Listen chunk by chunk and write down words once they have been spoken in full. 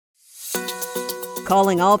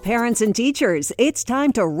Calling all parents and teachers, it's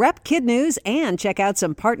time to rep Kid News and check out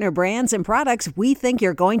some partner brands and products we think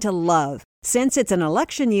you're going to love. Since it's an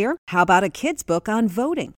election year, how about a kid's book on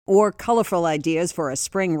voting? Or colorful ideas for a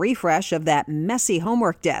spring refresh of that messy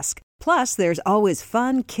homework desk? Plus, there's always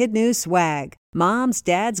fun Kid News swag. Moms,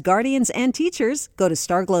 dads, guardians, and teachers, go to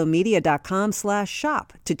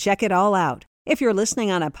starglowmedia.com/shop to check it all out. If you're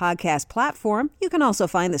listening on a podcast platform, you can also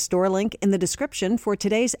find the store link in the description for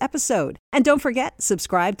today's episode. And don't forget,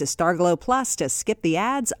 subscribe to Starglow Plus to skip the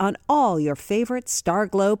ads on all your favorite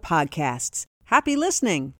Starglow podcasts. Happy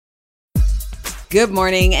listening! Good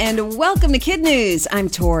morning and welcome to Kid News. I'm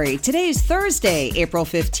Tori. Today is Thursday, April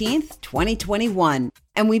 15th, 2021.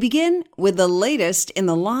 And we begin with the latest in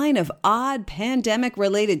the line of odd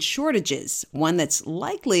pandemic-related shortages, one that's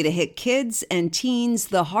likely to hit kids and teens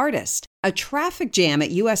the hardest. A traffic jam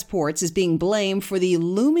at U.S. ports is being blamed for the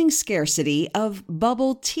looming scarcity of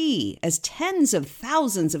bubble tea, as tens of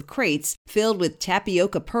thousands of crates filled with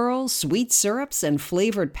tapioca pearls, sweet syrups, and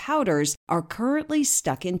flavored powders are currently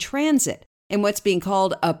stuck in transit. In what's being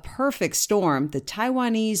called a perfect storm, the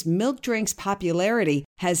Taiwanese milk drink's popularity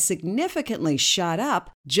has significantly shot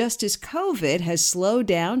up just as COVID has slowed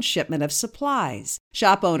down shipment of supplies.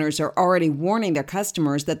 Shop owners are already warning their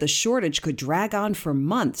customers that the shortage could drag on for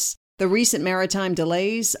months. The recent maritime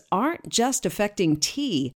delays aren't just affecting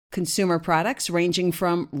tea. Consumer products ranging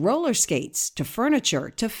from roller skates to furniture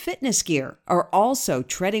to fitness gear are also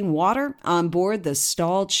treading water on board the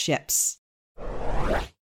stalled ships.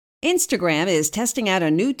 Instagram is testing out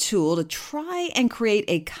a new tool to try and create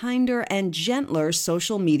a kinder and gentler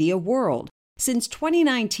social media world. Since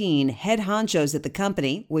 2019, head honchos at the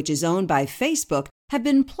company, which is owned by Facebook, have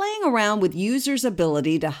been playing around with users'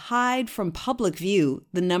 ability to hide from public view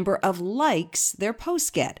the number of likes their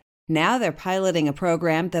posts get. Now they're piloting a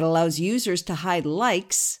program that allows users to hide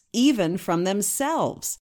likes even from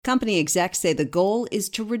themselves. Company execs say the goal is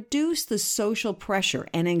to reduce the social pressure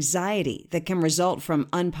and anxiety that can result from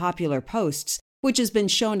unpopular posts, which has been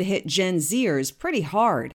shown to hit Gen Zers pretty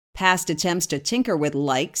hard. Past attempts to tinker with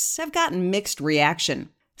likes have gotten mixed reaction.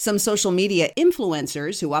 Some social media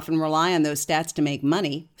influencers, who often rely on those stats to make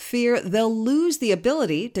money, fear they'll lose the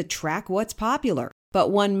ability to track what's popular. But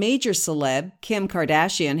one major celeb, Kim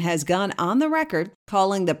Kardashian, has gone on the record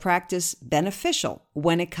calling the practice beneficial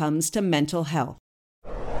when it comes to mental health.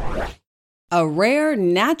 A rare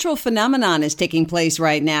natural phenomenon is taking place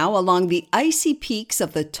right now along the icy peaks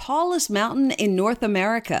of the tallest mountain in North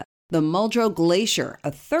America. The Muldrow Glacier,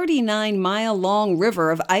 a 39-mile-long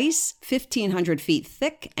river of ice, 1,500 feet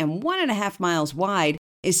thick and 1.5 miles wide,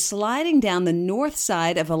 is sliding down the north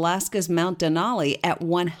side of Alaska's Mount Denali at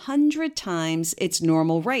 100 times its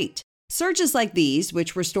normal rate. Surges like these,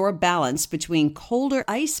 which restore balance between colder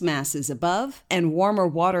ice masses above and warmer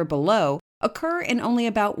water below, occur in only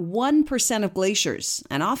about 1% of glaciers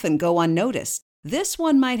and often go unnoticed. This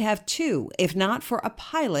one might have too, if not for a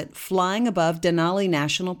pilot flying above Denali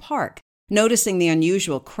National Park. Noticing the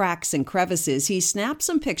unusual cracks and crevices, he snapped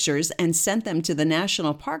some pictures and sent them to the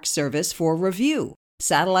National Park Service for review.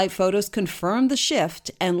 Satellite photos confirmed the shift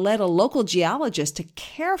and led a local geologist to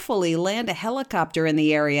carefully land a helicopter in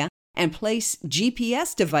the area and place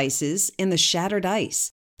GPS devices in the shattered ice.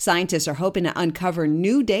 Scientists are hoping to uncover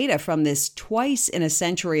new data from this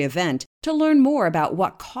twice-in-a-century event to learn more about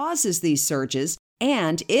what causes these surges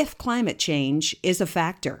and if climate change is a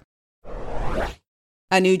factor.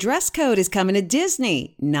 A new dress code is coming to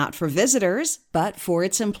Disney, not for visitors, but for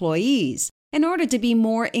its employees. In order to be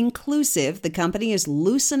more inclusive, the company is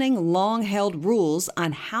loosening long-held rules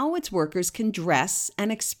on how its workers can dress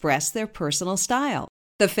and express their personal style.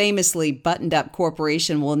 The famously buttoned-up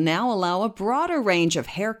corporation will now allow a broader range of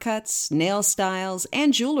haircuts, nail styles,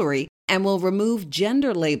 and jewelry, and will remove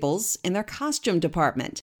gender labels in their costume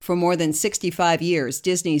department. For more than 65 years,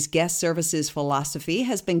 Disney's guest services philosophy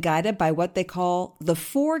has been guided by what they call the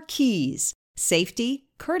 4 keys: safety,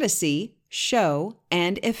 courtesy, show,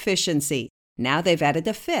 and efficiency. Now they've added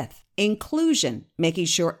the 5th, inclusion, making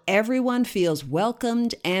sure everyone feels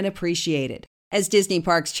welcomed and appreciated. As Disney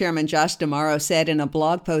Parks Chairman Josh D'Amaro said in a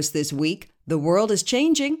blog post this week, the world is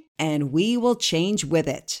changing, and we will change with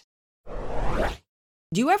it.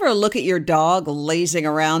 Do you ever look at your dog lazing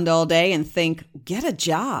around all day and think, get a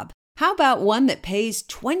job? How about one that pays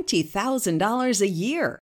 $20,000 a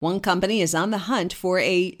year? One company is on the hunt for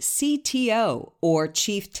a CTO, or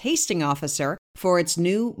Chief Tasting Officer, for its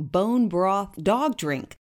new bone broth dog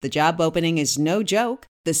drink. The job opening is no joke.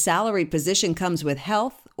 The salaried position comes with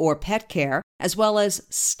health or pet care, as well as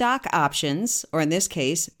stock options, or in this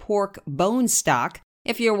case, pork bone stock.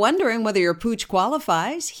 If you're wondering whether your pooch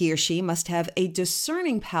qualifies, he or she must have a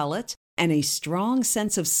discerning palate, and a strong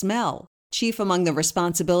sense of smell. Chief among the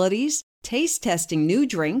responsibilities, taste testing new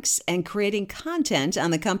drinks and creating content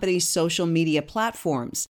on the company's social media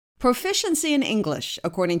platforms. Proficiency in English,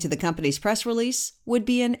 according to the company's press release, would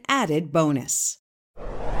be an added bonus.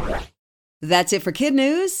 That's it for Kid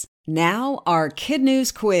News. Now our Kid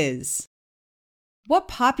News quiz. What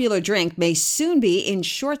popular drink may soon be in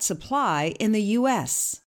short supply in the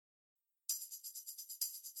U.S.?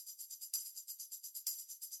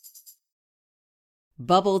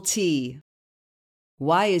 Bubble tea.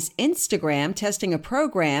 Why is Instagram testing a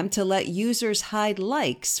program to let users hide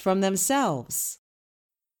likes from themselves?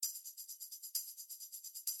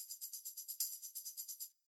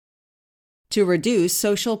 To reduce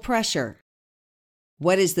social pressure.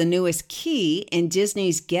 What is the newest key in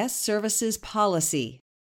Disney's guest services policy?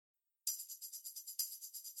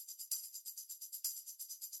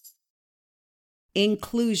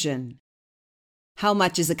 Inclusion. How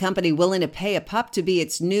much is a company willing to pay a pup to be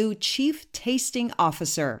its new chief tasting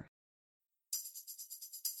officer?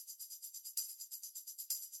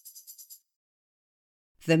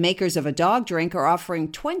 The makers of a dog drink are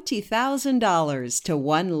offering $20,000 to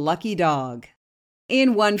one lucky dog.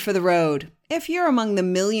 In One for the Road, if you're among the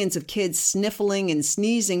millions of kids sniffling and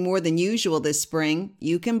sneezing more than usual this spring,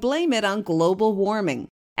 you can blame it on global warming.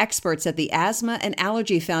 Experts at the Asthma and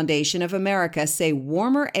Allergy Foundation of America say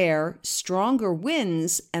warmer air, stronger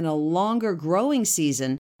winds, and a longer growing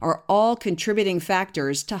season are all contributing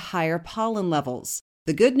factors to higher pollen levels.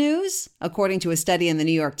 The good news, according to a study in the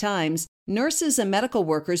New York Times, nurses and medical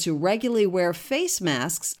workers who regularly wear face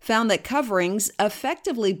masks found that coverings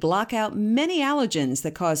effectively block out many allergens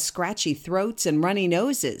that cause scratchy throats and runny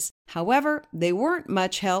noses. However, they weren't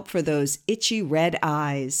much help for those itchy red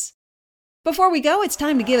eyes. Before we go, it's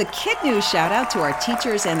time to give a Kid News shout out to our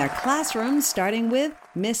teachers and their classrooms, starting with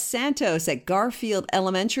Miss Santos at Garfield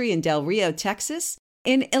Elementary in Del Rio, Texas.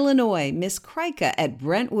 In Illinois, Miss Kreika at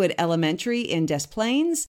Brentwood Elementary in Des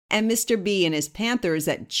Plaines, and Mr. B and his Panthers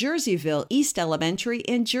at Jerseyville East Elementary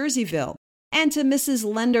in Jerseyville. And to Mrs.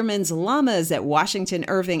 Lenderman's Llamas at Washington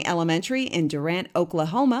Irving Elementary in Durant,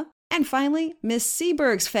 Oklahoma. And finally, Miss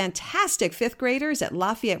Seberg's fantastic 5th graders at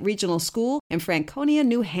Lafayette Regional School in Franconia,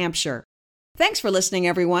 New Hampshire. Thanks for listening,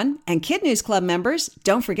 everyone. And Kid News Club members,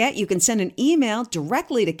 don't forget you can send an email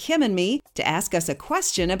directly to Kim and me to ask us a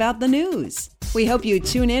question about the news. We hope you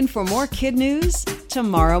tune in for more Kid News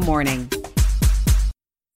tomorrow morning.